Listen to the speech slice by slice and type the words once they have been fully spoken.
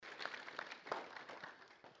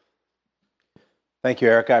Thank you,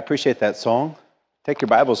 Erica. I appreciate that song. Take your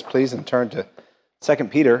Bibles, please, and turn to 2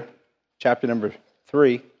 Peter, chapter number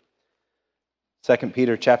 3. 2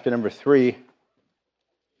 Peter, chapter number 3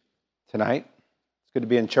 tonight. It's good to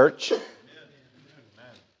be in church.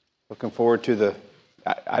 Looking forward to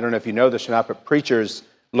I don't know if you know this or not, but preachers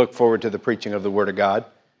look forward to the preaching of the Word of God,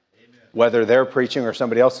 whether they're preaching or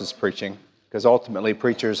somebody else is preaching, because ultimately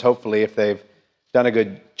preachers, hopefully, if they've done a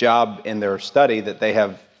good job in their study, that they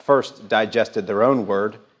have first digested their own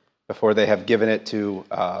word before they have given it to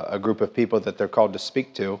a group of people that they're called to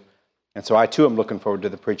speak to. And so I too am looking forward to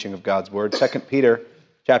the preaching of God's word. 2 Peter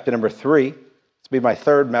chapter number 3. This will be my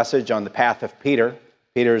third message on the path of Peter.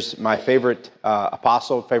 Peter's my favorite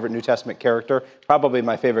apostle, favorite New Testament character, probably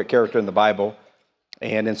my favorite character in the Bible.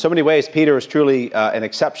 And in so many ways, Peter is truly an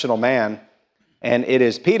exceptional man. And it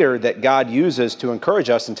is Peter that God uses to encourage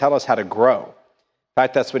us and tell us how to grow. In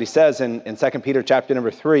fact, that's what he says in 2 Peter chapter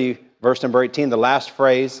number 3, verse number 18, the last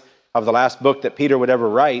phrase of the last book that Peter would ever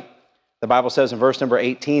write. The Bible says in verse number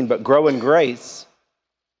 18, "But grow in grace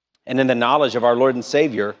and in the knowledge of our Lord and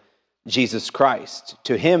Savior, Jesus Christ.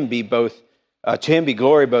 To him be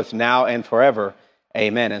glory both now and forever.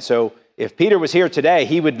 Amen." And so if Peter was here today,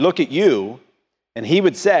 he would look at you and he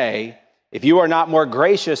would say, if you are not more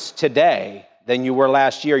gracious today than you were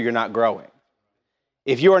last year, you're not growing.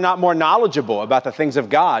 If you are not more knowledgeable about the things of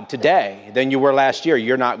God today than you were last year,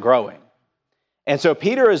 you're not growing. And so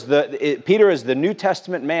Peter is the New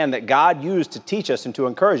Testament man that God used to teach us and to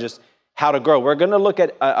encourage us how to grow. We're going to look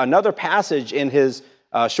at another passage in his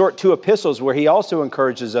short two epistles where he also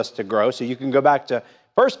encourages us to grow. So you can go back to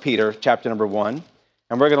 1 Peter chapter number 1,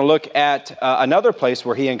 and we're going to look at another place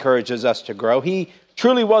where he encourages us to grow. He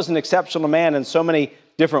truly was an exceptional man in so many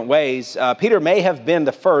different ways. Peter may have been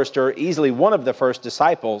the first, or easily one of the first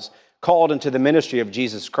disciples called into the ministry of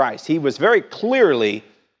Jesus Christ. He was very clearly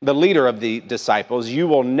the leader of the disciples. You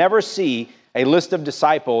will never see a list of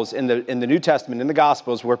disciples in the New Testament, in the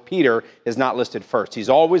Gospels, where Peter is not listed first. He's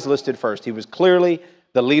always listed first. He was clearly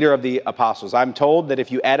the leader of the apostles. I'm told that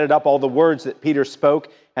if you added up all the words that Peter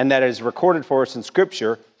spoke and that is recorded for us in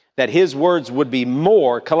Scripture, that his words would be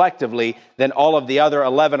more collectively than all of the other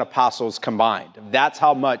 11 apostles combined. That's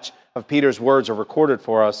how much of Peter's words are recorded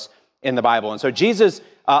for us in the Bible. And so Jesus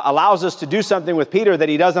allows us to do something with Peter that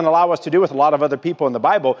he doesn't allow us to do with a lot of other people in the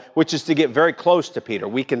Bible, which is to get very close to Peter.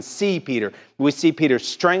 We can see Peter. We see Peter's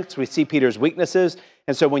strengths. We see Peter's weaknesses.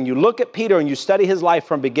 And so when you look at Peter and you study his life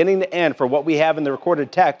from beginning to end for what we have in the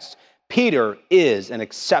recorded text, Peter is an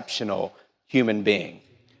exceptional human being.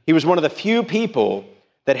 He was one of the few people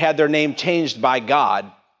that had their name changed by God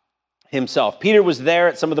himself. Peter was there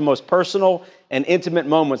at some of the most personal and intimate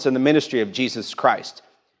moments in the ministry of Jesus Christ.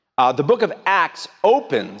 The book of Acts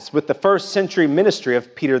opens with the first century ministry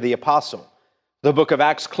of Peter the Apostle. The book of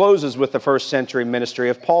Acts closes with the first century ministry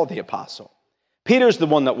of Paul the Apostle. Peter's the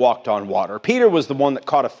one that walked on water. Peter was the one that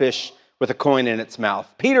caught a fish with a coin in its mouth.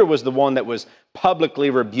 Peter was the one that was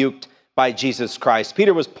publicly rebuked by Jesus Christ.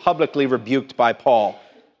 Peter was publicly rebuked by Paul.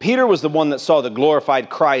 Peter was the one that saw the glorified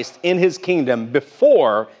Christ in his kingdom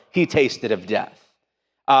before he tasted of death.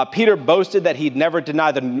 Peter boasted that he'd never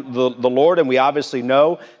deny the Lord, and we obviously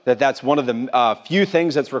know that that's one of the few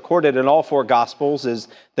things that's recorded in all four Gospels is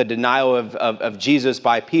the denial of Jesus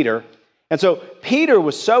by Peter. And so Jesus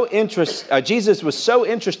was so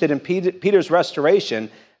interested in Peter's restoration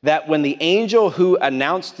that when the angel who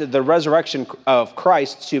announced the resurrection of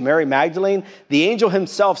Christ to Mary Magdalene, the angel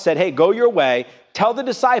himself said, "Hey, go your way, tell the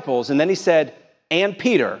disciples," and then he said, "and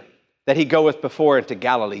Peter, that he goeth before into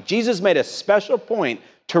Galilee." Jesus made a special point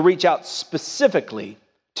to reach out specifically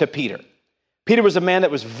to Peter. Peter was a man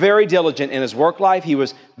that was very diligent in his work life. He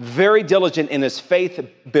was very diligent in his faith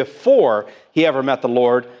before he ever met the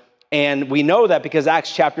Lord. And we know that because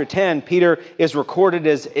Acts chapter 10, Peter is recorded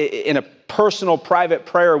as in a personal, private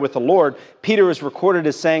prayer with the Lord. Peter is recorded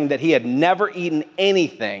as saying that he had never eaten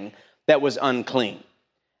anything that was unclean.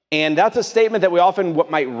 And that's a statement that we often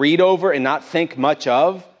might read over and not think much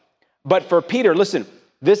of. But for Peter, listen,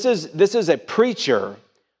 this is a preacher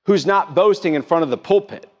who's not boasting in front of the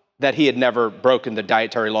pulpit that he had never broken the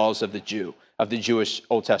dietary laws of the Jewish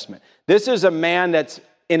Old Testament. This is a man that's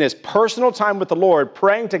in his personal time with the Lord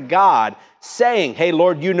praying to God, saying, "Hey,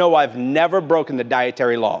 Lord, you know I've never broken the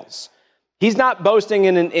dietary laws." He's not boasting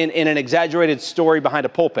in an exaggerated story behind a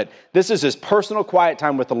pulpit. This is his personal quiet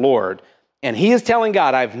time with the Lord. And he is telling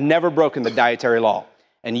God, "I've never broken the dietary law."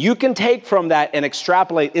 And you can take from that and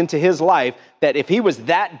extrapolate into his life that if he was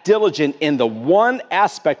that diligent in the one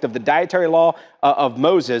aspect of the dietary law of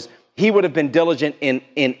Moses, he would have been diligent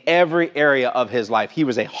in every area of his life. He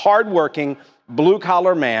was a hardworking,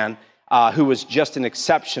 blue-collar man who was just an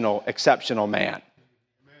exceptional man.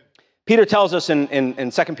 Peter tells us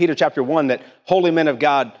in 2 Peter chapter 1 that holy men of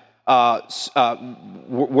God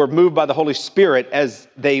were moved by the Holy Spirit as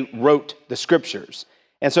they wrote the scriptures.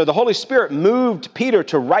 And so the Holy Spirit moved Peter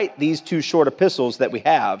to write these 2 short epistles that we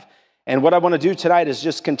have. And what I want to do tonight is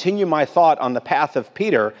just continue my thought on the path of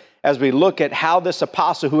Peter as we look at how this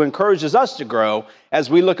apostle who encourages us to grow, as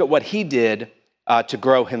we look at what he did to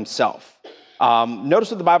grow himself.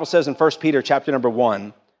 Notice what the Bible says in 1 Peter chapter number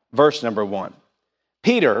 1, verse number 1.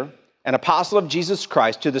 Peter, an apostle of Jesus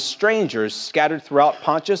Christ, to the strangers scattered throughout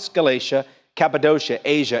Pontus, Galatia, Cappadocia,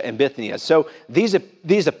 Asia, and Bithynia. So these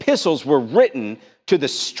epistles were written to the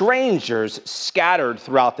strangers scattered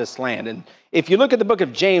throughout this land. And if you look at the book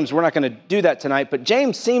of James, we're not going to do that tonight, but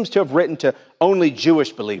James seems to have written to only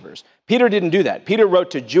Jewish believers. Peter didn't do that. Peter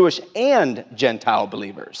wrote to Jewish and Gentile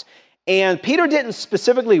believers. And Peter didn't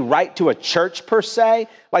specifically write to a church per se,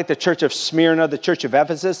 like the church of Smyrna, the church of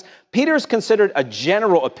Ephesus. Peter is considered a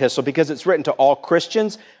general epistle because it's written to all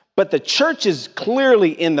Christians, but the church is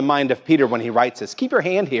clearly in the mind of Peter when he writes this. Keep your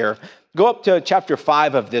hand here. Go up to chapter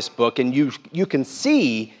 5 of this book, and you can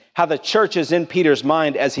see how the church is in Peter's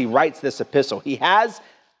mind as he writes this epistle. He has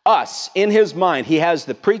us in his mind. He has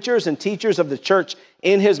the preachers and teachers of the church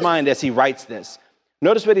in his mind as he writes this.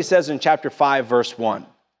 Notice what he says in chapter 5, verse 1.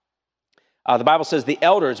 The Bible says, the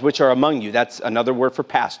elders which are among you, that's another word for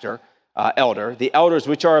pastor, elder. The elders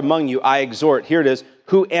which are among you, I exhort, here it is,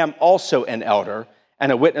 who am also an elder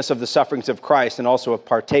and a witness of the sufferings of Christ and also a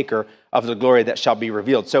partaker of the glory that shall be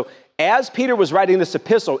revealed. So as Peter was writing this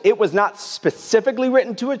epistle, it was not specifically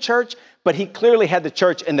written to a church, but he clearly had the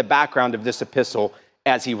church in the background of this epistle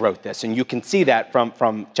as he wrote this. And you can see that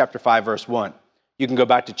from chapter 5, verse 1. You can go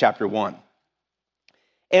back to chapter 1.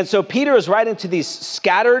 And so Peter is writing to these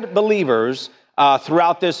scattered believers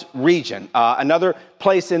throughout this region. Another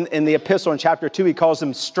place in the epistle in chapter 2, he calls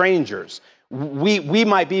them strangers. We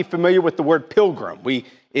might be familiar with the word pilgrim.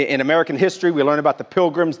 In American history, we learn about the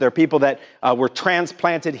pilgrims. They're people that were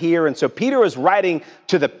transplanted here. And so Peter is writing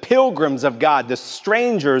to the pilgrims of God, the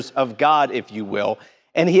strangers of God, if you will.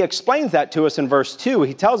 And he explains that to us in verse 2.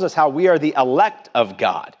 He tells us how we are the elect of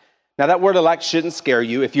God. Now, that word elect shouldn't scare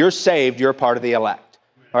you. If you're saved, you're a part of the elect.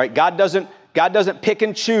 All right, God doesn't pick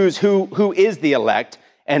and choose who is the elect,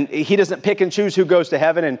 and he doesn't pick and choose who goes to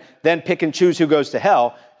heaven and then pick and choose who goes to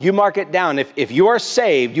hell. You mark it down. If you are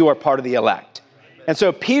saved, you are part of the elect. And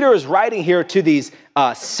so Peter is writing here to these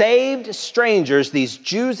saved strangers, these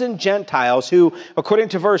Jews and Gentiles who, according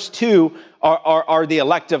to verse 2, are the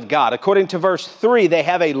elect of God. According to verse 3, they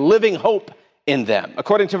have a living hope in them.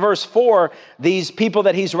 According to verse 4, these people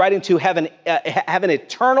that he's writing to have an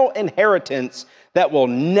eternal inheritance that will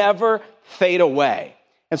never fade away.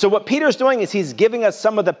 And so what Peter's doing is he's giving us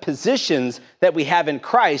some of the positions that we have in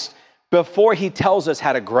Christ before he tells us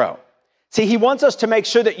how to grow. See, he wants us to make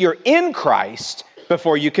sure that you're in Christ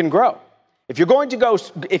before you can grow. If you're going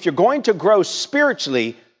to grow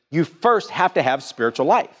spiritually, you first have to have spiritual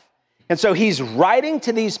life. And so he's writing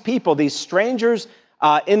to these people, these strangers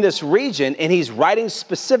in this region, and he's writing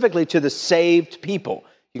specifically to the saved people.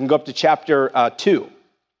 You can go up to chapter 2.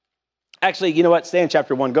 Actually, you know what? Stay in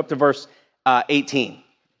chapter 1. Go up to verse 18.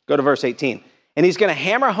 Go to verse 18. And he's going to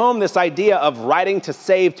hammer home this idea of writing to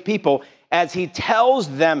saved people as he tells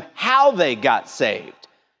them how they got saved.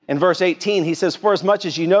 In verse 18, he says, for as much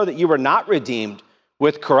as you know that you were not redeemed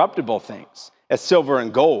with corruptible things, as silver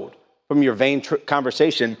and gold, from your vain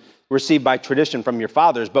conversation received by tradition from your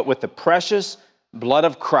fathers, but with the precious blood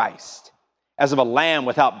of Christ, as of a lamb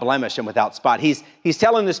without blemish and without spot. He's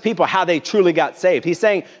telling this people how they truly got saved. He's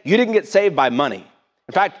saying, you didn't get saved by money.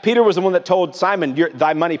 In fact, Peter was the one that told Simon,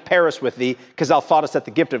 thy money perish with thee, because thou thoughtest that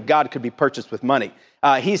the gift of God could be purchased with money.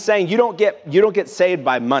 He's saying you don't get saved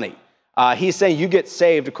by money. He's saying you get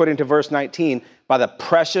saved, according to verse 19, by the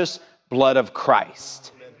precious blood of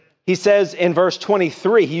Christ. He says in verse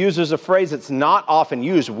 23, he uses a phrase that's not often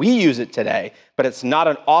used. We use it today, but it's not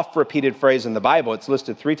an oft-repeated phrase in the Bible. It's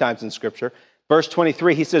listed 3 times in Scripture. Verse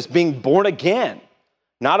 23, he says, being born again,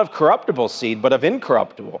 not of corruptible seed, but of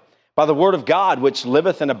incorruptible, by the word of God, which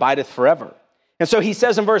liveth and abideth forever. And so he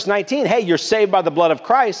says in verse 19, hey, you're saved by the blood of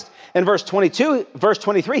Christ. In verse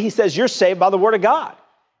 23, he says, you're saved by the word of God.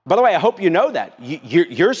 By the way, I hope you know that.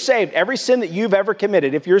 You're saved. Every sin that you've ever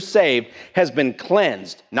committed, if you're saved, has been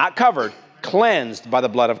cleansed, not covered, cleansed by the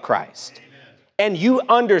blood of Christ. And you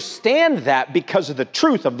understand that because of the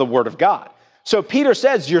truth of the word of God. So Peter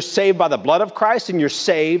says you're saved by the blood of Christ and you're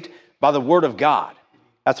saved by the word of God.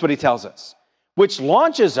 That's what he tells us, which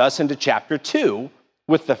launches us into chapter 2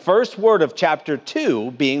 with the first word of chapter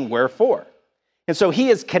 2 being wherefore. And so he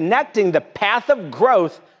is connecting the path of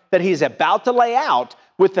growth that he's about to lay out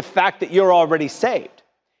with the fact that you're already saved.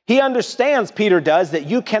 He understands, Peter does, that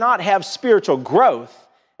you cannot have spiritual growth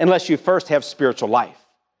unless you first have spiritual life.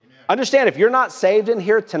 Amen. Understand, if you're not saved in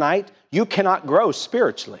here tonight, you cannot grow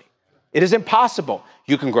spiritually. It is impossible.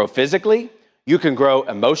 You can grow physically, you can grow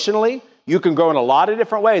emotionally, you can grow in a lot of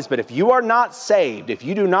different ways, but if you are not saved, if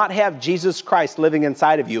you do not have Jesus Christ living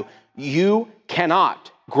inside of you, you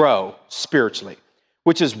cannot grow spiritually.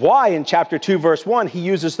 Which is why in chapter 2, verse 1, he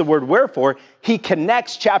uses the word wherefore. He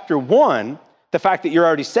connects chapter 1, the fact that you're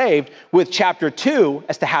already saved, with chapter 2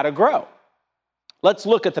 as to how to grow. Let's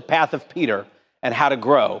look at the path of Peter and how to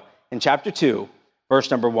grow in chapter 2, verse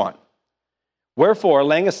number 1. Wherefore,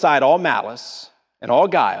 laying aside all malice and all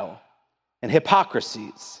guile and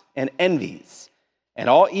hypocrisies and envies and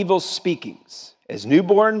all evil speakings, as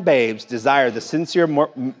newborn babes desire the sincere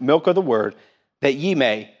milk of the word, that ye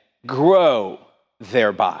may grow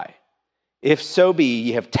thereby. If so be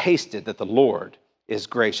ye have tasted that the Lord is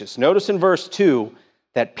gracious. Notice in verse 2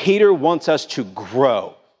 that Peter wants us to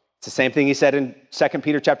grow. It's the same thing he said in 2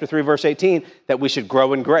 Peter chapter 3, verse 18, that we should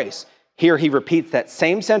grow in grace. Here he repeats that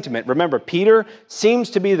same sentiment. Remember, Peter seems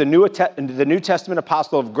to be the New Testament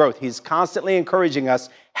apostle of growth. He's constantly encouraging us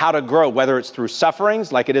how to grow, whether it's through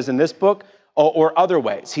sufferings, like it is in this book, or other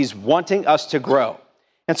ways. He's wanting us to grow.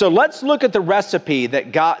 And so let's look at the recipe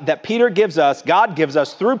that Peter gives us, God gives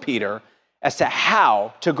us through Peter, as to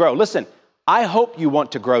how to grow. Listen, I hope you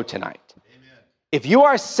want to grow tonight. Amen. If you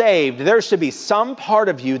are saved, there should be some part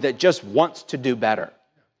of you that just wants to do better.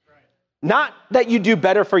 Right. Not that you do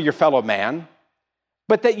better for your fellow man,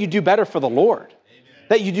 but that you do better for the Lord. Amen.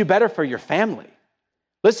 That you do better for your family.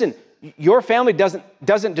 Listen, your family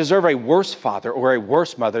doesn't deserve a worse father or a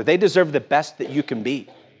worse mother. They deserve the best that you can be.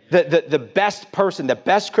 The best person, the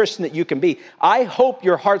best Christian that you can be. I hope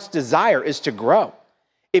your heart's desire is to grow.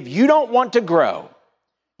 If you don't want to grow,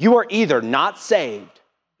 you are either not saved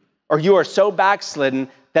or you are so backslidden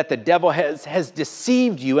that the devil has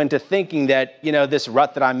deceived you into thinking that, this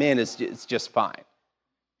rut that I'm in is just fine.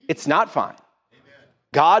 It's not fine. Amen.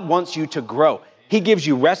 God wants you to grow. He gives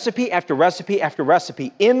you recipe after recipe after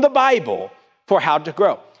recipe in the Bible for how to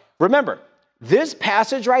grow. Remember, this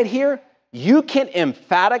passage right here, you can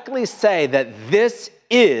emphatically say that this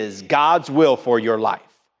is God's will for your life.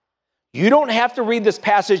 You don't have to read this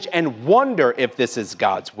passage and wonder if this is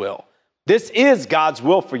God's will. This is God's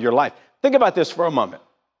will for your life. Think about this for a moment.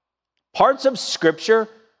 Parts of Scripture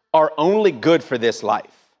are only good for this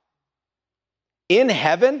life. In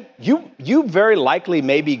heaven, you very likely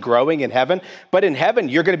may be growing in heaven, but in heaven,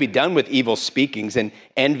 you're going to be done with evil speakings and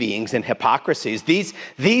envyings and hypocrisies.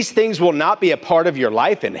 These things will not be a part of your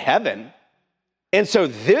life in heaven. And so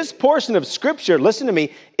this portion of Scripture, listen to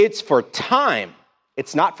me, it's for time.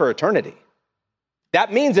 It's not for eternity.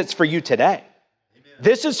 That means it's for you today. Amen.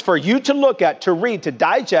 This is for you to look at, to read, to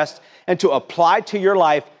digest, and to apply to your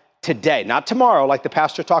life today. Not tomorrow, like the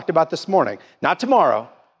pastor talked about this morning. Not tomorrow,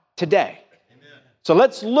 today. Amen. So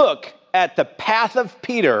let's look at the path of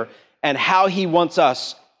Peter and how he wants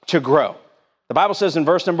us to grow. The Bible says in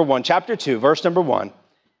verse number 1, chapter 2, verse number 1,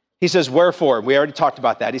 he says, wherefore, we already talked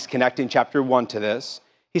about that. He's connecting chapter 1 to this.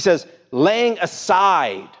 He says, laying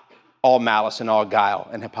aside all malice and all guile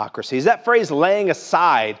and hypocrisy. That phrase, laying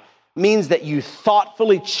aside, means that you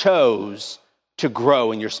thoughtfully chose to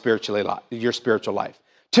grow in your spiritual life.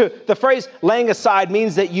 The phrase laying aside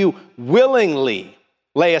means that you willingly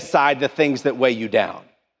lay aside the things that weigh you down.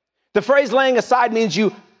 The phrase laying aside means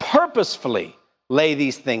you purposefully lay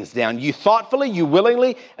these things down. You thoughtfully, you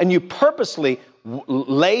willingly, and you purposely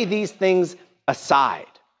lay these things aside.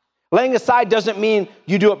 Laying aside doesn't mean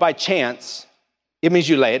you do it by chance. It means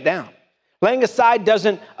you lay it down. Laying aside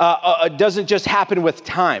doesn't just happen with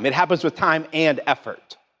time. It happens with time and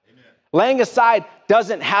effort. Amen. Laying aside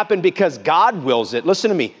doesn't happen because God wills it. Listen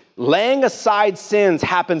to me. Laying aside sins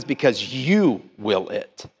happens because you will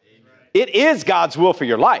it. Amen. It is God's will for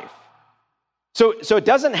your life. So it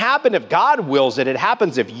doesn't happen if God wills it. It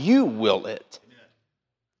happens if you will it.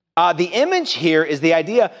 The image here is the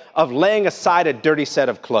idea of laying aside a dirty set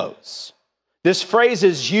of clothes. This phrase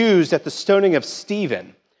is used at the stoning of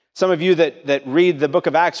Stephen. Some of you that read the book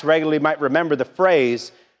of Acts regularly might remember the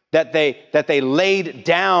phrase that they laid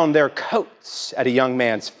down their coats at a young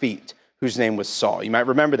man's feet whose name was Saul. You might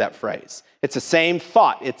remember that phrase. It's the same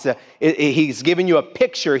thought. He's giving you a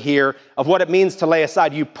picture here of what it means to lay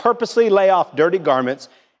aside. You purposely lay off dirty garments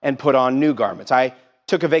and put on new garments. I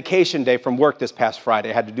took a vacation day from work this past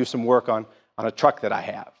Friday. I had to do some work on a truck that I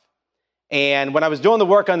have. And when I was doing the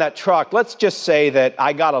work on that truck, let's just say that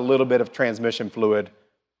I got a little bit of transmission fluid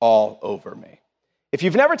all over me. If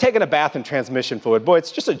you've never taken a bath in transmission fluid, boy,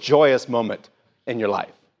 it's just a joyous moment in your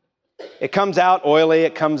life. it comes out oily,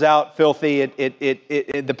 it comes out filthy.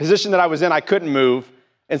 The position that I was in, I couldn't move.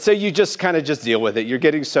 And so you just kind of just deal with it. You're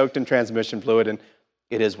getting soaked in transmission fluid, and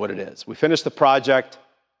it is what it is. We finished the project.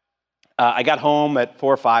 I got home at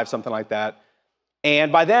 4 or 5, something like that.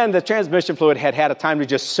 And by then, the transmission fluid had had a time to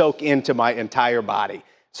just soak into my entire body.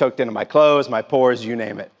 Soaked into my clothes, my pores, you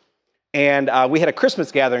name it. And we had a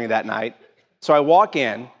Christmas gathering that night. So I walk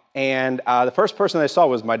in, and the first person I saw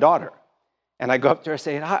was my daughter. And I go up to her and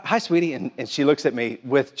say, hi, sweetie. And she looks at me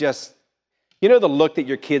with just, you know the look that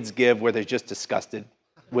your kids give where they're just disgusted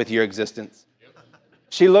with your existence?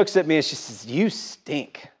 She looks at me and she says, you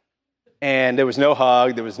stink. And there was no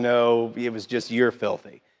hug. It was just, you're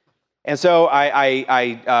filthy. And so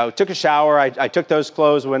I took a shower. I took those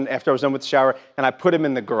clothes after I was done with the shower, and I put them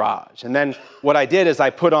in the garage. And then what I did is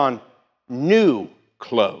I put on new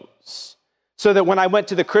clothes so that when I went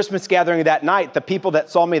to the Christmas gathering that night, the people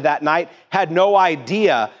that saw me that night had no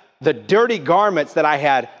idea the dirty garments that I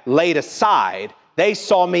had laid aside. They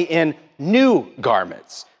saw me in new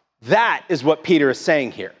garments. That is what Peter is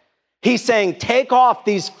saying here. He's saying, take off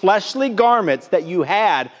these fleshly garments that you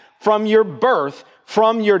had from your birth,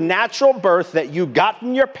 from your natural birth that you got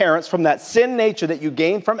from your parents, from that sin nature that you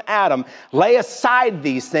gained from Adam. Lay aside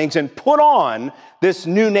these things and put on this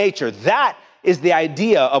new nature. That is the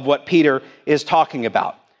idea of what Peter is talking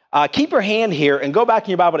about. Keep your hand here and go back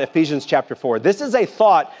in your Bible to Ephesians chapter 4. This is a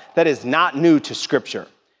thought that is not new to Scripture.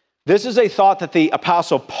 This is a thought that the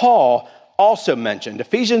Apostle Paul also mentioned.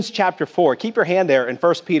 Ephesians chapter 4. Keep your hand there in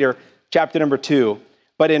 1 Peter chapter number 2.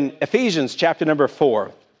 But in Ephesians chapter number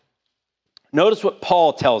 4, notice what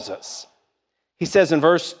Paul tells us. He says in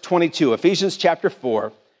verse 22, Ephesians chapter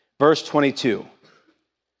 4, verse 22,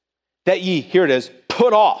 that ye, here it is,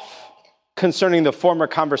 put off concerning the former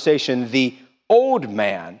conversation the old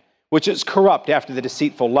man, which is corrupt after the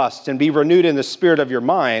deceitful lusts, and be renewed in the spirit of your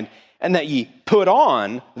mind, and that ye put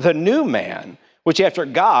on the new man, which after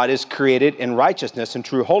God is created in righteousness and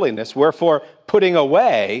true holiness. Wherefore, putting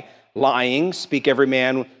away lying, speak every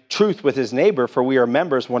man truth with his neighbor, for we are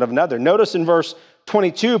members one of another. Notice in verse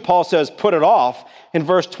 22, Paul says, put it off. In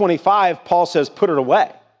verse 25, Paul says, put it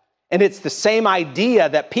away. And it's the same idea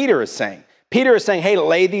that Peter is saying. Peter is saying, hey,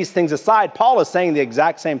 lay these things aside. Paul is saying the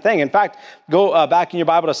exact same thing. In fact, go back in your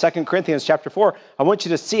Bible to 2 Corinthians chapter 4. I want you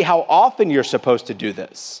to see how often you're supposed to do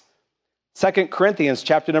this. 2 Corinthians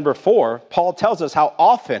chapter number 4, Paul tells us how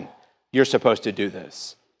often you're supposed to do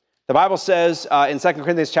this. The Bible says in 2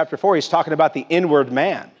 Corinthians chapter 4, he's talking about the inward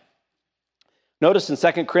man. Notice in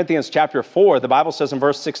 2 Corinthians chapter 4, the Bible says in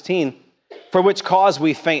verse 16, for which cause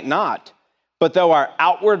we faint not, but though our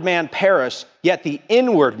outward man perish, yet the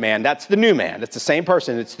inward man, that's the new man. It's the same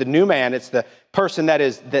person. It's the new man. It's the person that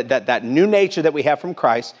is that new nature that we have from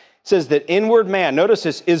Christ. It says that inward man, notice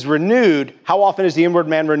this, is renewed. How often is the inward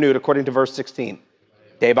man renewed according to verse 16?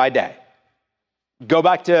 Day by day. Go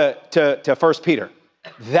back to 1 Peter.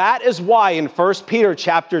 That is why in 1 Peter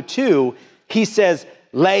chapter 2, he says,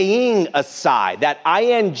 laying aside. That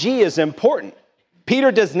ing is important.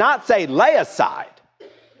 Peter does not say lay aside,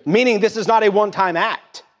 meaning this is not a one-time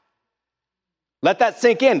act. Let that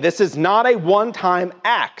sink in. This is not a one-time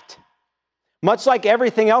act. Much like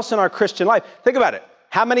everything else in our Christian life. Think about it.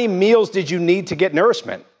 How many meals did you need to get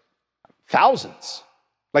nourishment? Thousands.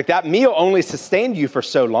 Like that meal only sustained you for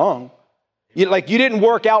so long. You didn't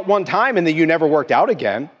work out one time and then you never worked out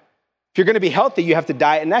again. If you're going to be healthy, you have to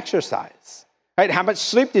diet and exercise. Right? How much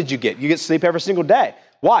sleep did you get? You get sleep every single day.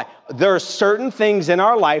 Why? There are certain things in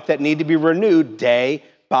our life that need to be renewed day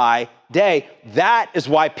by day. That is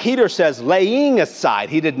why Peter says laying aside.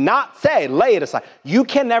 He did not say lay it aside. You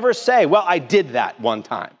can never say, well, I did that one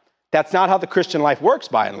time. That's not how the Christian life works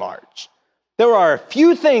by and large. There are a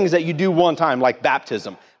few things that you do one time, like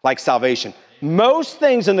baptism, like salvation. Most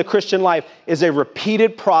things in the Christian life is a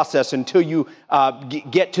repeated process until you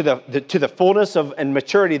get to the fullness of and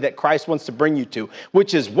maturity that Christ wants to bring you to,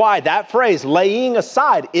 which is why that phrase, laying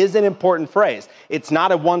aside, is an important phrase. It's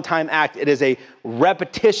not a one-time act. It is a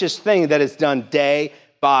repetitious thing that is done day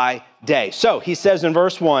by day. So he says in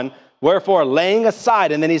verse 1, wherefore laying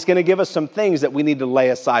aside, and then he's going to give us some things that we need to lay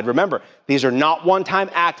aside. Remember, these are not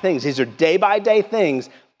one-time act things. These are day-by-day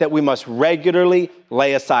things that we must regularly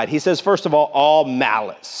lay aside. He says, first of all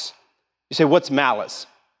malice. You say, what's malice?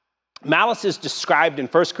 Malice is described in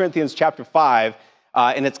 1 Corinthians chapter 5,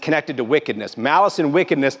 and it's connected to wickedness. Malice and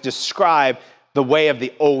wickedness describe the way of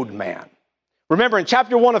the old man. Remember, in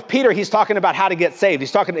chapter 1 of Peter, he's talking about how to get saved.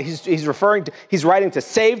 He's writing to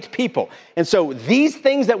saved people. And so these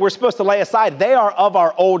things that we're supposed to lay aside, they are of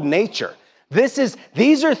our old nature.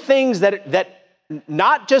 These are things that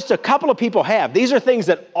not just a couple of people have. These are things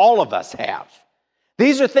that all of us have.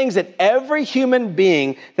 These are things that every human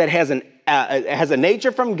being that has a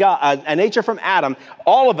nature from God, a nature from Adam,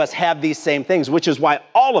 all of us have these same things, which is why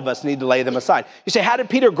all of us need to lay them aside. You say, how did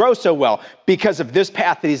Peter grow so well? Because of this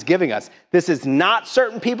path that he's giving us. This is not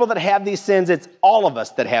certain people that have these sins. It's all of us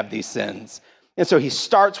that have these sins. And so he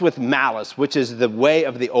starts with malice, which is the way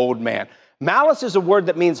of the old man. Malice is a word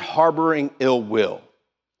that means harboring ill will.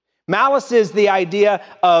 Malice is the idea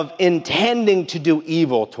of intending to do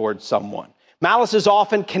evil towards someone. Malice is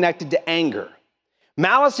often connected to anger.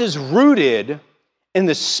 Malice is rooted in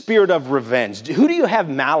the spirit of revenge. Who do you have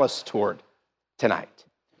malice toward tonight?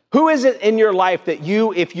 Who is it in your life that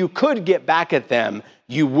you, if you could get back at them,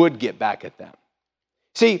 you would get back at them?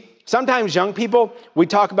 See, sometimes young people, we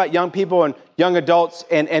talk about young people and young adults,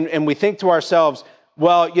 and we think to ourselves,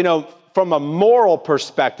 well, you know, from a moral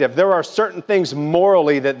perspective, there are certain things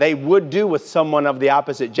morally that they would do with someone of the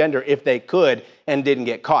opposite gender if they could and didn't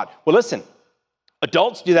get caught. Well, listen,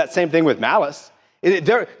 adults do that same thing with malice.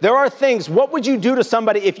 There are things, what would you do to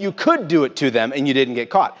somebody if you could do it to them and you didn't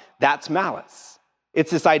get caught? That's malice.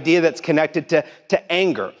 It's this idea that's connected to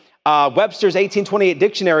anger. Webster's 1828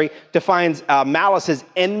 dictionary defines malice as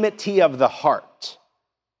enmity of the heart.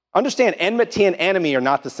 Understand, enmity and enemy are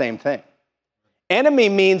not the same thing. Enemy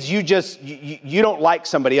means you don't like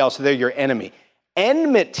somebody else, so they're your enemy.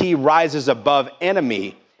 Enmity rises above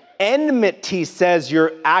enemy. Enmity says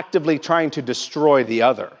you're actively trying to destroy the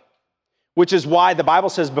other, which is why the Bible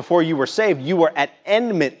says before you were saved, you were at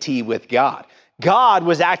enmity with God. God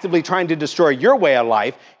was actively trying to destroy your way of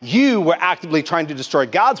life. You were actively trying to destroy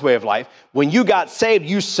God's way of life. When you got saved,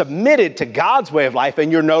 you submitted to God's way of life,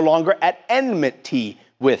 and you're no longer at enmity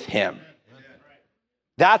with him.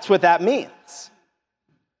 That's what that means.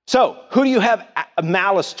 So, who do you have a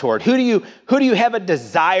malice toward? Who do you have a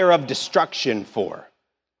desire of destruction for?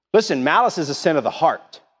 Listen, malice is a sin of the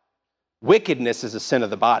heart. Wickedness is a sin of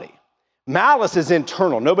the body. Malice is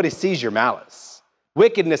internal. Nobody sees your malice.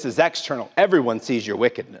 Wickedness is external. Everyone sees your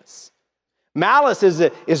wickedness. Malice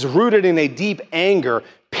is rooted in a deep anger.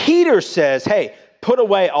 Peter says, hey, put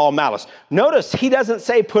away all malice. Notice he doesn't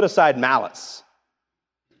say put aside malice.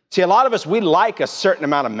 See, a lot of us, we like a certain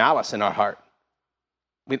amount of malice in our heart.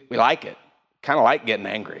 We like it. Kind of like getting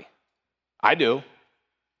angry. I do.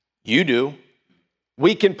 You do.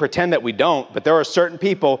 We can pretend that we don't, but there are certain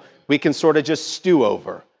people we can sort of just stew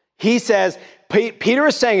over. He says, Peter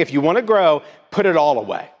is saying, if you want to grow, put it all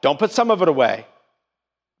away. Don't put some of it away.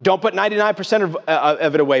 Don't put 99%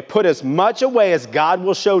 of it away. Put as much away as God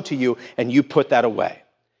will show to you, and you put that away.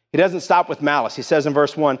 He doesn't stop with malice. He says in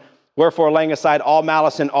verse 1, wherefore laying aside all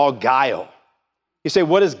malice and all guile. You say,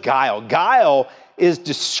 what is guile? Guile is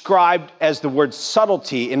described as the word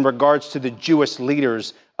subtlety in regards to the Jewish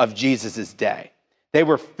leaders of Jesus' day. They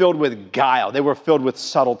were filled with guile. They were filled with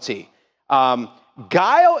subtlety.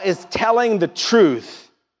 Guile is telling the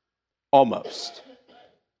truth almost.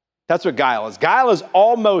 That's what guile is. Guile is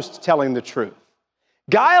almost telling the truth.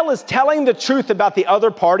 Guile is telling the truth about the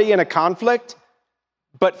other party in a conflict,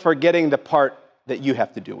 but forgetting the part that you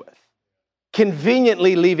have to do with.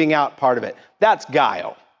 Conveniently leaving out part of it. That's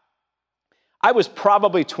guile. I was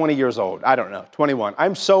probably 20 years old. I don't know, 21.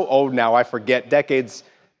 I'm so old now, I forget decades.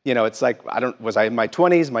 You know, it's like, was I in my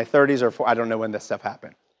 20s, my 30s, or I don't know when this stuff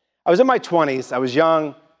happened. I was in my 20s. I was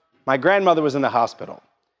young. My grandmother was in the hospital.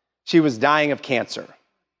 She was dying of cancer.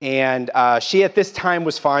 And she at this time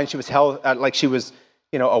was fine. She was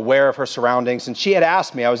aware of her surroundings. And she had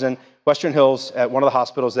asked me, I was in Western Hills at one of the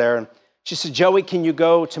hospitals there. And she said, Joey, can you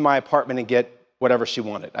go to my apartment and get whatever she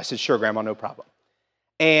wanted? I said, sure, Grandma, no problem.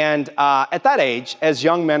 And at that age, as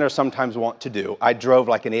young men are sometimes wont to do, I drove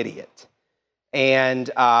like an idiot.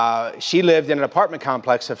 And she lived in an apartment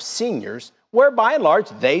complex of seniors where by and large,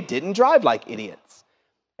 they didn't drive like idiots.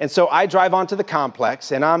 And so I drive onto the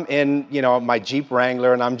complex and I'm in, my Jeep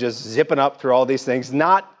Wrangler and I'm just zipping up through all these things,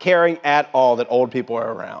 not caring at all that old people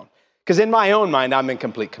are around. Because in my own mind, I'm in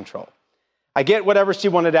complete control. I get whatever she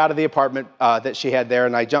wanted out of the apartment that she had there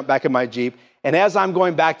and I jump back in my Jeep. And as I'm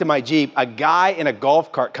going back to my Jeep, a guy in a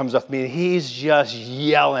golf cart comes up to me and he's just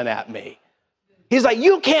yelling at me. He's like,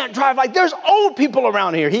 you can't drive like there's old people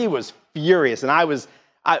around here. He was furious. And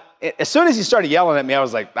as soon as he started yelling at me, I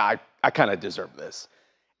was like, I kind of deserve this.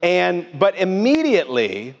 But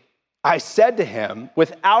immediately I said to him,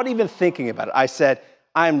 without even thinking about it, I said,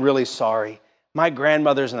 I'm really sorry. My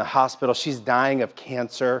grandmother's in the hospital. She's dying of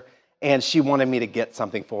cancer. And she wanted me to get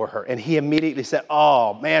something for her. And he immediately said,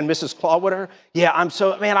 oh, man, Mrs. Clawwater? Yeah,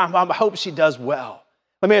 I hope she does well.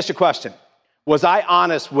 Let me ask you a question. Was I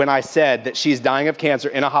honest when I said that she's dying of cancer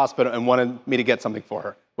in a hospital and wanted me to get something for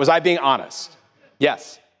her? Was I being honest?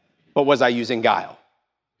 Yes. But was I using guile?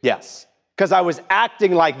 Yes. because I was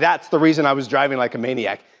acting like that's the reason I was driving like a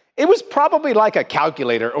maniac. It was probably like a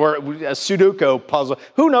calculator or a Sudoku puzzle.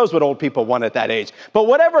 Who knows what old people want at that age? But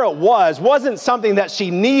whatever it was, wasn't something that she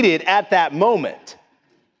needed at that moment.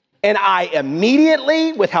 And I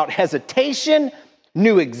immediately, without hesitation,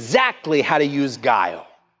 knew exactly how to use guile.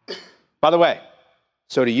 By the way,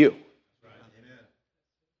 so do you.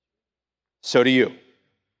 So do you.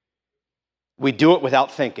 We do it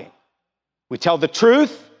without thinking. We tell the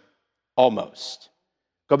truth, almost.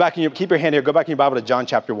 Go back and keep your hand here. Go back in your Bible to John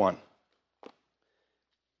chapter 1.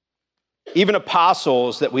 Even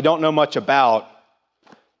apostles that we don't know much about,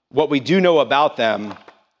 what we do know about them,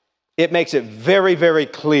 it makes it very, very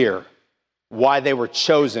clear why they were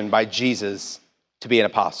chosen by Jesus to be an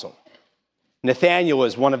apostle. Nathanael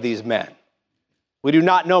is one of these men. We do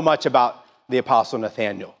not know much about the apostle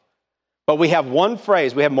Nathanael. But we have one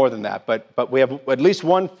phrase, we have more than that, but we have at least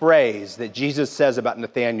one phrase that Jesus says about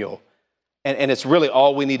Nathanael. And it's really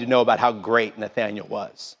all we need to know about how great Nathanael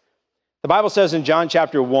was. The Bible says in John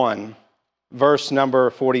chapter 1, verse number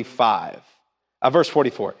 45, verse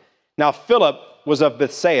 44. Now Philip was of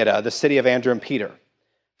Bethsaida, the city of Andrew and Peter.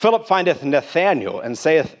 Philip findeth Nathanael and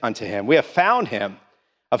saith unto him, We have found him,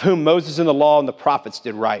 of whom Moses in the law and the prophets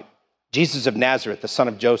did write, Jesus of Nazareth, the son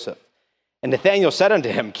of Joseph. And Nathanael said unto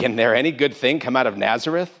him, Can there any good thing come out of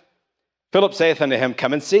Nazareth? Philip saith unto him,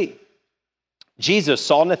 Come and see. Jesus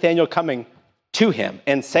saw Nathanael coming to him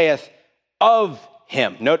and saith of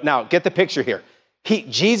him. Note now, get the picture here.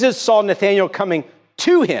 Jesus saw Nathanael coming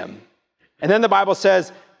to him. And then the Bible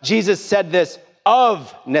says, Jesus said this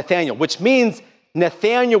of Nathanael, which means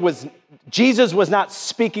Jesus was not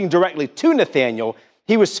speaking directly to Nathanael.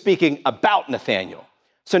 He was speaking about Nathanael.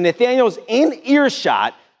 So Nathanael's in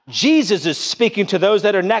earshot. Jesus is speaking to those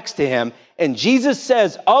that are next to him. And Jesus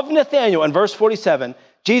says of Nathanael in verse 47,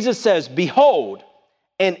 Jesus says, Behold,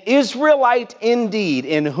 an Israelite indeed,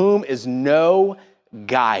 in whom is no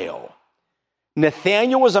guile.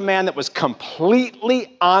 Nathanael was a man that was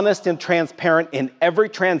completely honest and transparent in every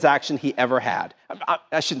transaction he ever had.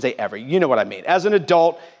 I shouldn't say every, you know what I mean. As an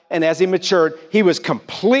adult and as he matured, he was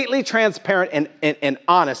completely transparent and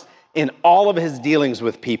honest in all of his dealings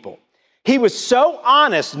with people. He was so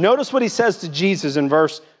honest. Notice what he says to Jesus in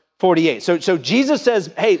verse 48. So Jesus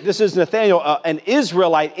says, hey, this is Nathanael, an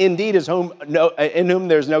Israelite indeed in whom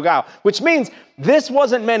there's no guile, which means this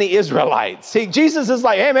wasn't many Israelites. See, Jesus is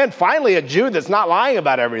like, hey man, finally a Jew that's not lying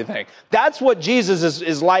about everything. That's what Jesus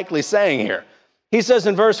is likely saying here. He says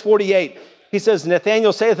in verse 48, he says,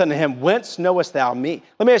 Nathanael saith unto him, Whence knowest thou me?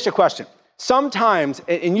 Let me ask you a question. Sometimes,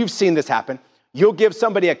 and you've seen this happen, you'll give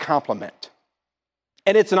somebody a compliment.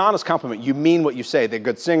 And it's an honest compliment. You mean what you say. They're a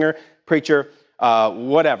good singer, preacher,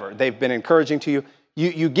 whatever. They've been encouraging to you.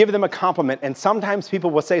 You give them a compliment, and sometimes people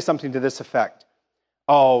will say something to this effect.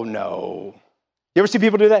 Oh, no. You ever see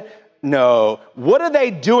people do that? No. What are they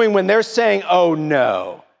doing when they're saying, oh,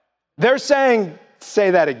 no? They're saying, say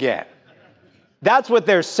that again. That's what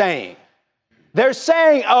they're saying. They're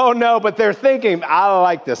saying, oh, no, but they're thinking, I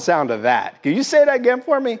like the sound of that. Can you say that again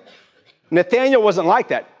for me? Nathanael wasn't like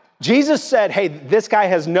that. Jesus said, hey, this guy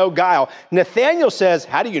has no guile. Nathanael says,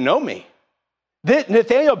 how do you know me?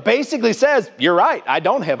 Nathanael basically says, you're right, I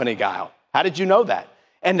don't have any guile. How did you know that?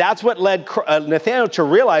 And that's what led Nathanael to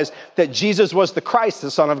realize that Jesus was the Christ,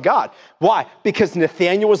 the Son of God. Why? Because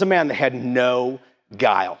Nathanael was a man that had no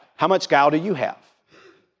guile. How much guile do you have?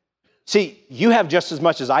 See, you have just as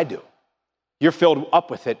much as I do. You're filled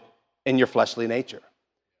up with it in your fleshly nature.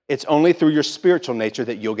 It's only through your spiritual nature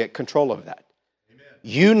that you'll get control of that.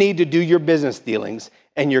 You need to do your business dealings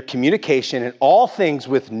and your communication and all things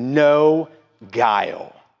with no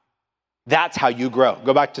guile. That's how you grow.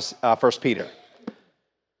 Go back to 1 Peter.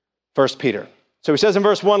 1 Peter. So he says in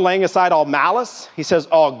verse 1, laying aside all malice, he says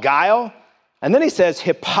all guile, and then he says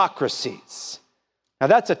hypocrisies. Now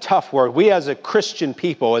that's a tough word. We as a Christian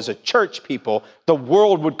people, as a church people, the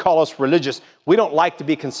world would call us religious. We don't like to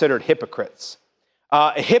be considered hypocrites.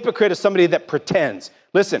 A hypocrite is somebody that pretends.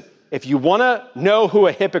 Listen, if you want to know who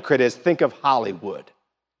a hypocrite is, think of Hollywood.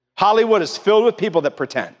 Hollywood is filled with people that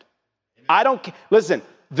pretend. Listen,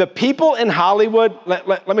 the people in Hollywood,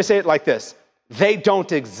 let me say it like this. They don't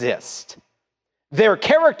exist. Their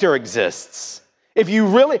character exists. If you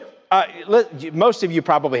really, most of you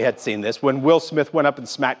probably had seen this when Will Smith went up and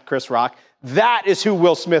smacked Chris Rock. That is who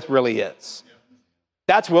Will Smith really is.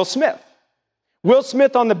 That's Will Smith. Will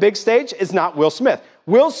Smith on the big stage is not Will Smith.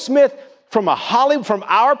 Will Smith, from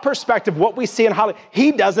our perspective, what we see in Hollywood,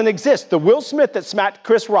 he doesn't exist. The Will Smith that smacked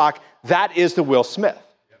Chris Rock, that is the Will Smith.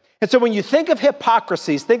 And so when you think of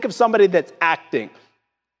hypocrisies, think of somebody that's acting.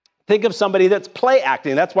 Think of somebody that's play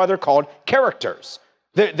acting. That's why they're called characters.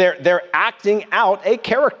 They're acting out a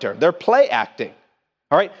character. They're play acting.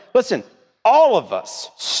 All right? Listen, all of us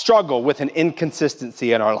struggle with an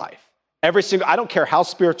inconsistency in our life. I don't care how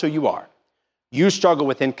spiritual you are. You struggle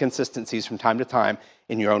with inconsistencies from time to time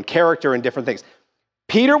in your own character and different things.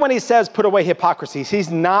 Peter, when he says put away hypocrisies, he's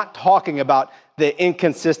not talking about the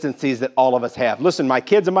inconsistencies that all of us have. Listen, my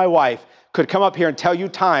kids and my wife could come up here and tell you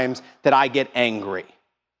times that I get angry.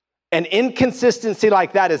 An inconsistency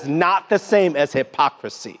like that is not the same as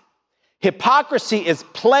hypocrisy. Hypocrisy is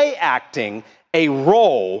play acting a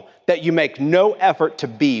role that you make no effort to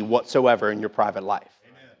be whatsoever in your private life.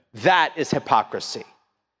 Amen. That is hypocrisy.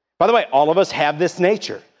 By the way, all of us have this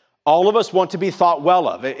nature. All of us want to be thought well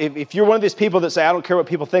of. If you're one of these people that say, I don't care what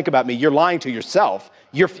people think about me, you're lying to yourself.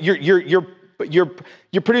 You're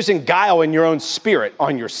producing guile in your own spirit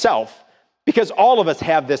on yourself, because all of us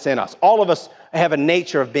have this in us. All of us have a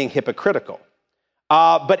nature of being hypocritical.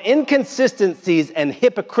 But inconsistencies and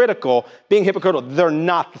being hypocritical, they're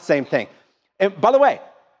not the same thing. And by the way,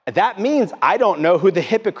 that means I don't know who the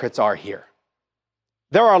hypocrites are here.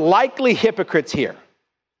 There are likely hypocrites here.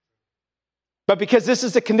 But because this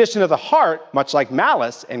is a condition of the heart, much like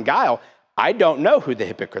malice and guile, I don't know who the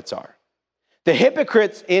hypocrites are. The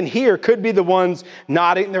hypocrites in here could be the ones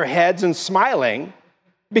nodding their heads and smiling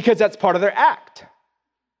because that's part of their act.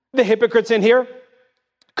 The hypocrites in here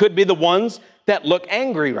could be the ones that look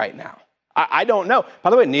angry right now. I don't know.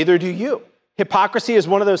 By the way, neither do you. Hypocrisy is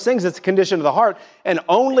one of those things that's a condition of the heart, and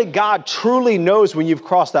only God truly knows when you've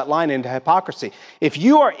crossed that line into hypocrisy. If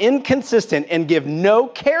you are inconsistent and give no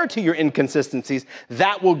care to your inconsistencies,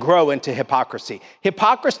 that will grow into hypocrisy.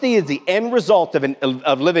 Hypocrisy is the end result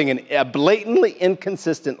of living a blatantly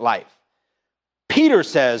inconsistent life. Peter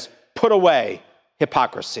says, put away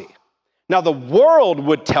hypocrisy. Now, the world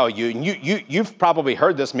would tell you, and you've probably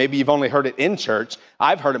heard this, maybe you've only heard it in church.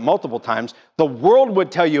 I've heard it multiple times. The world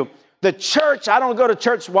would tell you, the church, I don't go to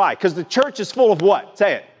church. Why? Because the church is full of what?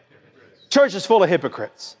 Say it. Hypocrites. Church is full of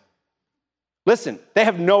hypocrites. Listen, they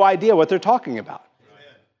have no idea what they're talking about.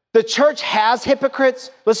 Amen. The church has hypocrites.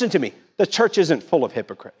 Listen to me. The church isn't full of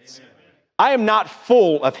hypocrites. Amen. I am not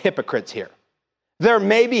full of hypocrites here. There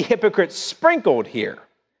may be hypocrites sprinkled here,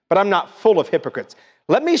 but I'm not full of hypocrites.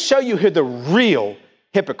 Let me show you who the real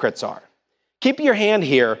hypocrites are. Keep your hand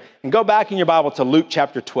here and go back in your Bible to Luke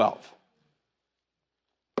chapter 12.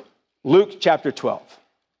 Luke chapter 12.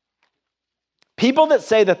 People that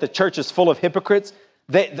say that the church is full of hypocrites,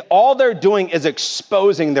 all they're doing is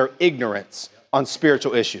exposing their ignorance on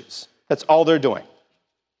spiritual issues. That's all they're doing.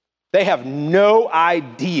 They have no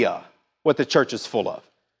idea what the church is full of.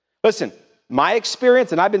 Listen, my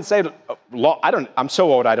experience, and I've been saved, I'm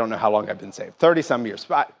so old I don't know how long I've been saved. 30-some years,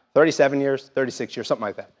 37 years, 36 years, something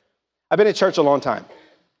like that. I've been in church a long time.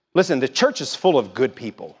 Listen, the church is full of good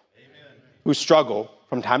people who struggle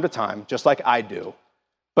from time to time, just like I do,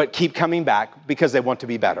 but keep coming back because they want to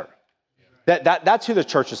be better. That's who the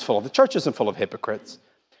church is full of. The church isn't full of hypocrites.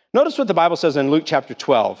 Notice what the Bible says in Luke chapter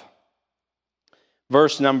 12,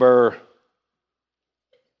 verse number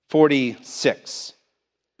 46.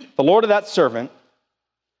 The Lord of that servant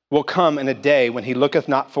will come in a day when he looketh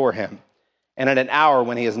not for him, and at an hour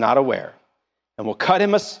when he is not aware, and will cut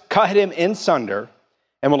him in sunder,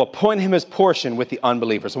 and will appoint him his portion with the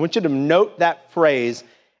unbelievers. I want you to note that phrase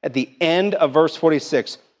at the end of verse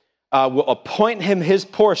 46. Will appoint him his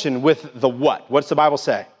portion with the what? What's the Bible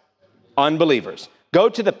say? Unbelievers. Go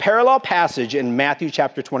to the parallel passage in Matthew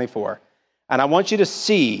chapter 24, and I want you to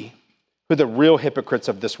see who the real hypocrites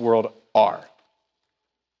of this world are.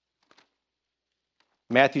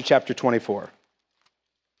 Matthew chapter 24.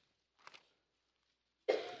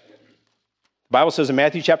 The Bible says in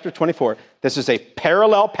Matthew chapter 24, this is a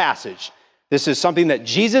parallel passage. This is something that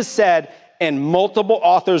Jesus said, and multiple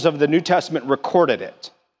authors of the New Testament recorded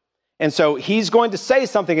it. And so he's going to say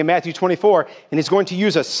something in Matthew 24, and he's going to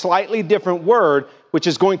use a slightly different word, which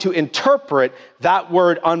is going to interpret that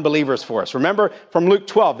word unbelievers for us. Remember from Luke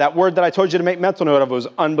 12, that word that I told you to make mental note of was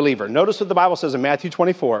unbeliever. Notice what the Bible says in Matthew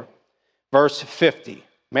 24, verse 50.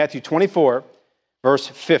 Matthew 24, verse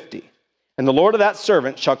 50. And the Lord of that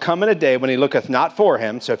servant shall come in a day when he looketh not for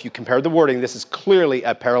him. So if you compare the wording, this is clearly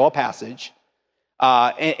a parallel passage.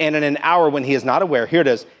 And in an hour when he is not aware, here it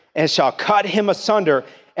is, and shall cut him asunder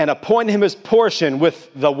and appoint him his portion with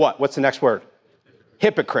the what? What's the next word?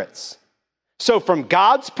 Hypocrites. So from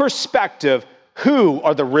God's perspective, who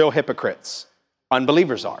are the real hypocrites?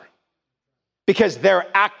 Unbelievers are. Because they're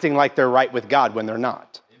acting like they're right with God when they're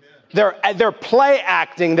not. They're play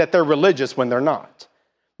acting that they're religious when they're not.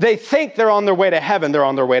 They think they're on their way to heaven, they're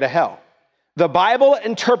on their way to hell. The Bible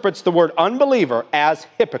interprets the word unbeliever as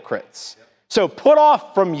hypocrites. So put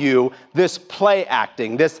off from you this play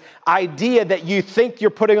acting, this idea that you think you're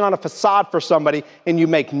putting on a facade for somebody and you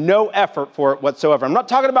make no effort for it whatsoever. I'm not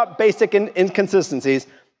talking about basic inconsistencies.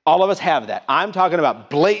 All of us have that. I'm talking about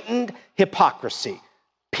blatant hypocrisy.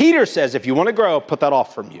 Peter says, if you want to grow, put that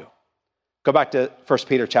off from you. Go back to 1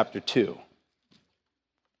 Peter chapter 2.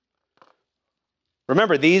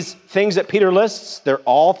 Remember, these things that Peter lists, they're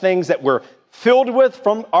all things that we're filled with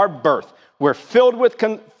from our birth. We're filled with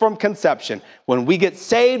from conception. When we get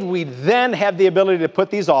saved, we then have the ability to put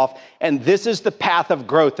these off, and this is the path of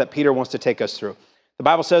growth that Peter wants to take us through. The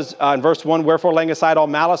Bible says in verse 1, wherefore laying aside all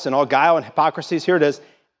malice and all guile and hypocrisies, here it is,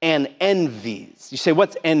 and envies. You say,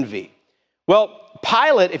 what's envy? Well,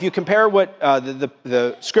 Pilate, if you compare what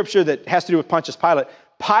the scripture that has to do with Pontius Pilate,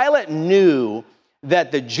 Pilate knew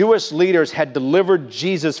that the Jewish leaders had delivered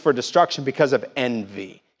Jesus for destruction because of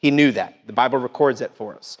envy. He knew that. The Bible records it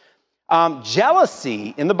for us.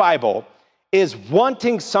 Jealousy in the Bible is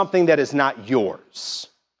wanting something that is not yours,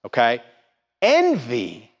 okay?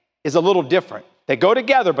 Envy is a little different. They go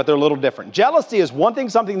together, but they're a little different. Jealousy is wanting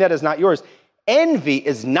something that is not yours. Envy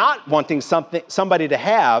is not wanting somebody to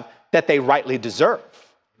have that they rightly deserve.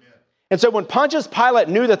 Amen. And so when Pontius Pilate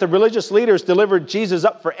knew that the religious leaders delivered Jesus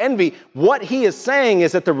up for envy, what he is saying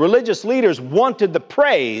is that the religious leaders wanted the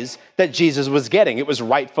praise that Jesus was getting. It was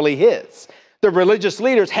rightfully his. The religious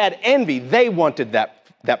leaders had envy. They wanted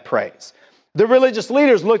that praise. The religious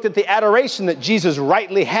leaders looked at the adoration that Jesus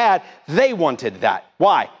rightly had. They wanted that.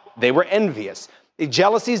 Why? They were envious.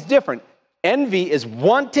 Jealousy is different. Envy is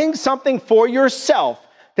wanting something for yourself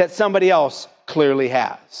that somebody else clearly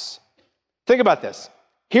has. Think about this.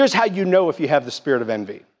 Here's how you know if you have the spirit of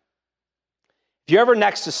envy. If you're ever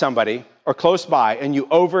next to somebody or close by and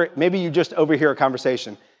maybe you just overhear a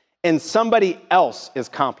conversation and somebody else is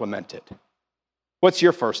complimented, what's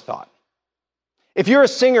your first thought? If you're a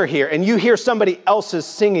singer here and you hear somebody else's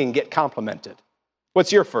singing get complimented,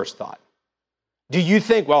 what's your first thought? Do you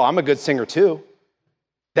think, well, I'm a good singer too?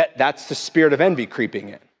 That's the spirit of envy creeping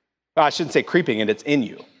in. Well, I shouldn't say creeping in, it's in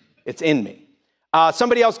you. It's in me.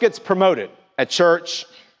 Somebody else gets promoted at church.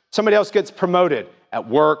 Somebody else gets promoted at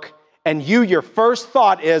work. And your first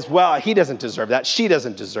thought is, well, he doesn't deserve that. She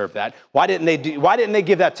doesn't deserve that. Why didn't they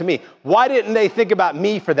give that to me? Why didn't they think about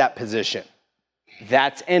me for that position?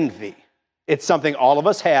 That's envy. It's something all of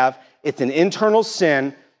us have. It's an internal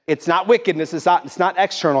sin. It's not wickedness. It's not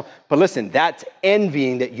external. But listen, that's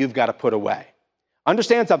envying that you've got to put away.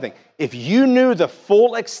 Understand something. If you knew the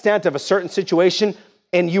full extent of a certain situation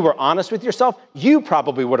and you were honest with yourself, you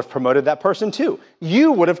probably would have promoted that person too.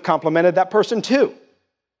 You would have complimented that person too.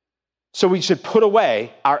 So we should put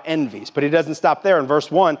away our envies. But he doesn't stop there. In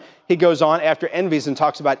verse 1, he goes on after envies and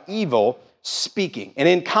talks about evil speaking. And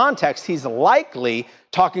in context, he's likely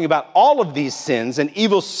talking about all of these sins and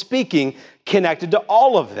evil speaking connected to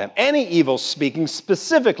all of them. Any evil speaking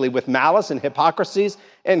specifically with malice and hypocrisies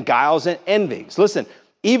and guiles and envies. Listen,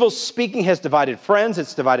 evil speaking has divided friends,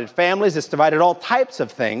 it's divided families, it's divided all types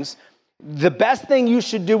of things. The best thing you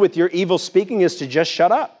should do with your evil speaking is to just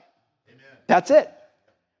shut up. Amen. That's it.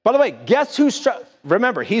 By the way, guess who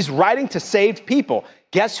remember, he's writing to saved people.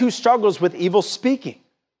 Guess who struggles with evil speaking?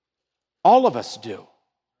 All of us do.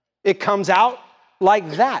 It comes out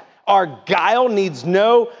like that. Our guile needs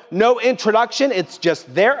no introduction. It's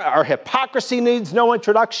just there. Our hypocrisy needs no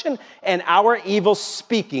introduction, and our evil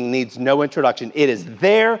speaking needs no introduction. It is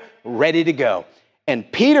there, ready to go. And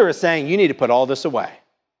Peter is saying you need to put all this away.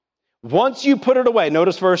 Once you put it away,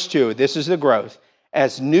 notice verse 2, this is the growth.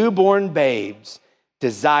 As newborn babes,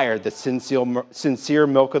 desire the sincere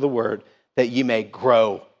milk of the word, that ye may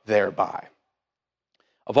grow thereby.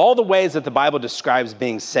 Of all the ways that the Bible describes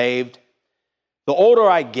being saved, the older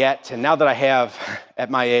I get, and now that I have, at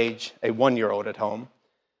my age, a 1-year-old at home,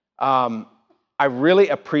 I really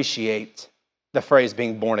appreciate the phrase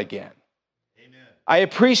being born again. Amen. I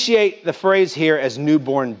appreciate the phrase here as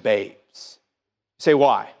newborn babes. Say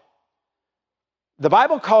why? The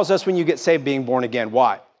Bible calls us when you get saved being born again.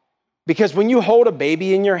 Why? Because when you hold a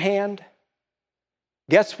baby in your hand,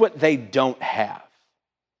 guess what they don't have?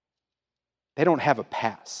 They don't have a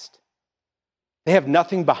past. They have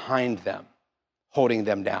nothing behind them holding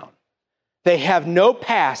them down. They have no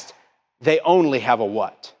past. They only have a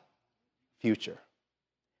what? Future.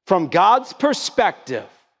 From God's perspective,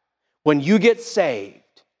 when you get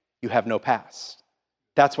saved, you have no past.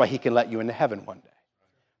 That's why he can let you into heaven one day.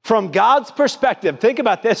 From God's perspective, think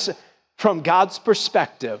about this. From God's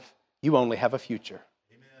perspective, you only have a future.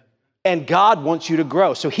 Amen. And God wants you to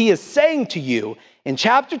grow. So he is saying to you in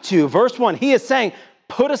chapter 2, verse 1, he is saying,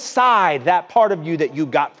 put aside that part of you that you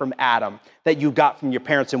got from Adam, that you got from your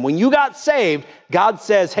parents. And when you got saved, God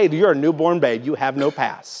says, hey, you're a newborn babe. You have no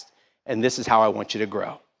past. And this is how I want you to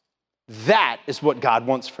grow. That is what God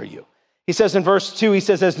wants for you. He says in verse 2, he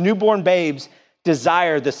says, as newborn babes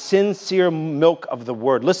desire the sincere milk of the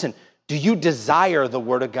word. Listen, do you desire the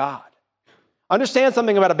word of God? Understand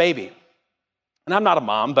something about a baby. And I'm not a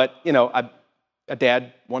mom, but, I'm a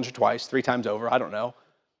dad once or twice, 3 times over, I don't know.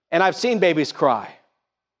 And I've seen babies cry.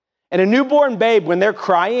 And a newborn babe, when they're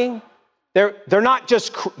crying, they're not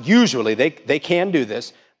just, usually, they can do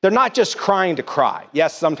this, they're not just crying to cry.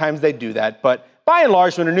 Yes, sometimes they do that, but by and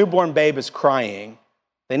large, when a newborn babe is crying,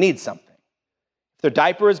 they need something. If their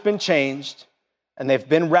diaper has been changed and they've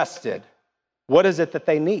been rested, what is it that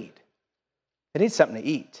they need? They need something to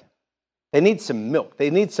eat. They need some milk. They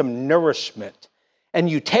need some nourishment. And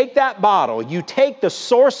you take that bottle, you take the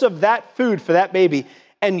source of that food for that baby,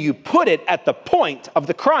 and you put it at the point of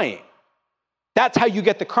the crying. That's how you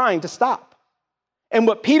get the crying to stop. And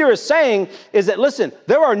what Peter is saying is that, listen,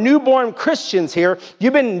 there are newborn Christians here.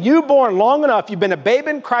 You've been newborn long enough. You've been a babe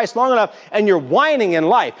in Christ long enough, and you're whining in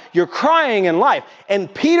life. You're crying in life.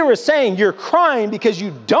 And Peter is saying you're crying because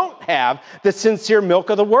you don't have the sincere milk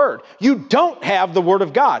of the word. You don't have the word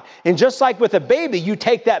of God. And just like with a baby, you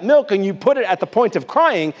take that milk and you put it at the point of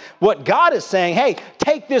crying. What God is saying, hey,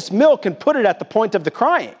 take this milk and put it at the point of the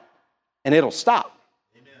crying, and it'll stop.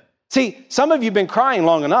 Amen. See, some of you have been crying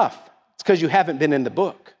long enough. It's because you haven't been in the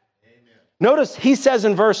book. Amen. Notice he says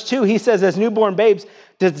in verse 2, he says, as newborn babes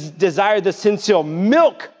desire the sincere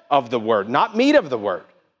milk of the word, not meat of the word.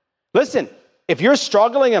 Listen, if you're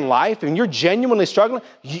struggling in life and you're genuinely struggling,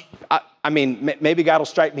 maybe God will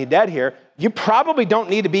strike me dead here. You probably don't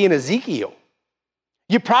need to be in Ezekiel.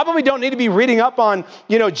 You probably don't need to be reading up on,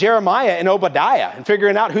 Jeremiah and Obadiah and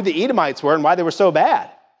figuring out who the Edomites were and why they were so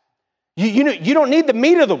bad. You don't need the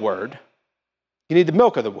meat of the word. You need the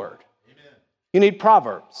milk of the word. You need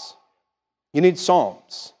Proverbs. You need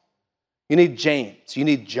Psalms. You need James. You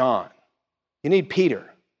need John. You need Peter.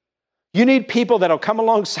 You need people that will come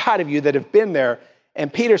alongside of you that have been there.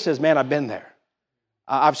 And Peter says, man, I've been there.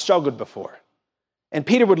 I've struggled before. And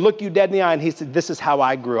Peter would look you dead in the eye and he said, this is how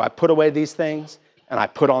I grew. I put away these things and I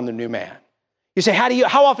put on the new man. You say,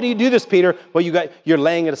 how often do you do this, Peter? Well, you're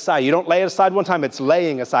laying it aside. You don't lay it aside one time, it's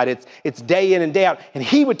laying aside. It's day in and day out. And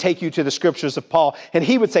he would take you to the scriptures of Paul, and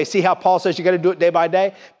he would say, see how Paul says you got to do it day by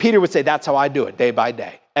day? Peter would say, that's how I do it, day by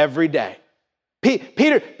day, every day.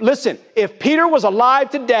 Peter, listen, if Peter was alive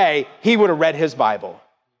today, he would have read his Bible.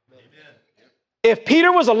 Amen. If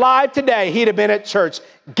Peter was alive today, he'd have been at church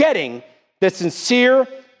getting the sincere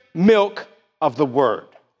milk of the word.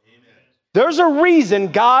 Amen. There's a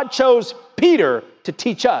reason God chose Peter to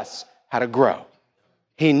teach us how to grow.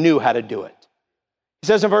 He knew how to do it. He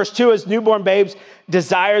says in verse 2, as newborn babes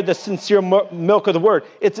desire the sincere milk of the word.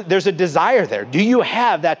 There's a desire there. Do you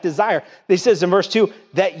have that desire? He says in verse 2,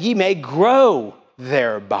 that ye may grow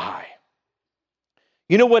thereby.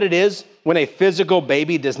 You know what it is when a physical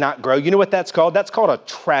baby does not grow? You know what that's called? That's called a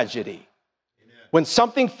tragedy. Amen. When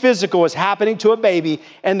something physical is happening to a baby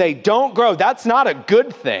and they don't grow, that's not a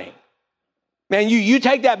good thing. Man, you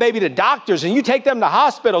take that baby to doctors and you take them to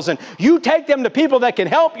hospitals and you take them to people that can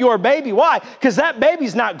help your baby. Why? Because that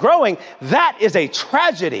baby's not growing. That is a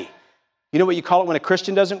tragedy. You know what you call it when a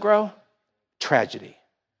Christian doesn't grow? Tragedy.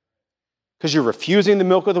 Because you're refusing the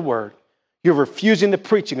milk of the word. You're refusing the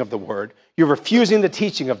preaching of the word. You're refusing the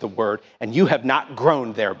teaching of the word, and you have not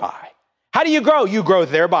grown thereby. How do you grow? You grow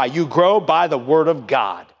thereby. You grow by the word of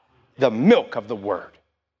God, the milk of the word.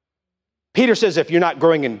 Peter says if you're not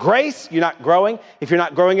growing in grace, you're not growing. If you're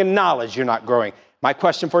not growing in knowledge, you're not growing. My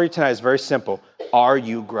question for you tonight is very simple. Are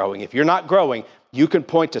you growing? If you're not growing, you can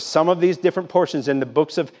point to some of these different portions in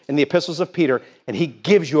the epistles of Peter, and he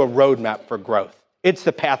gives you a roadmap for growth. It's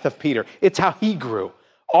the path of Peter. It's how he grew.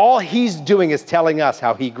 All he's doing is telling us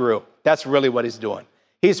how he grew. That's really what he's doing.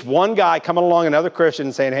 He's one guy coming along, another Christian,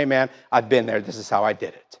 and saying, hey, man, I've been there. This is how I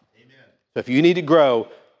did it. Amen. So if you need to grow,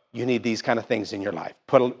 you need these kind of things in your life.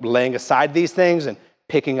 Laying aside these things and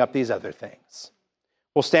picking up these other things.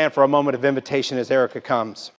 We'll stand for a moment of invitation as Erica comes.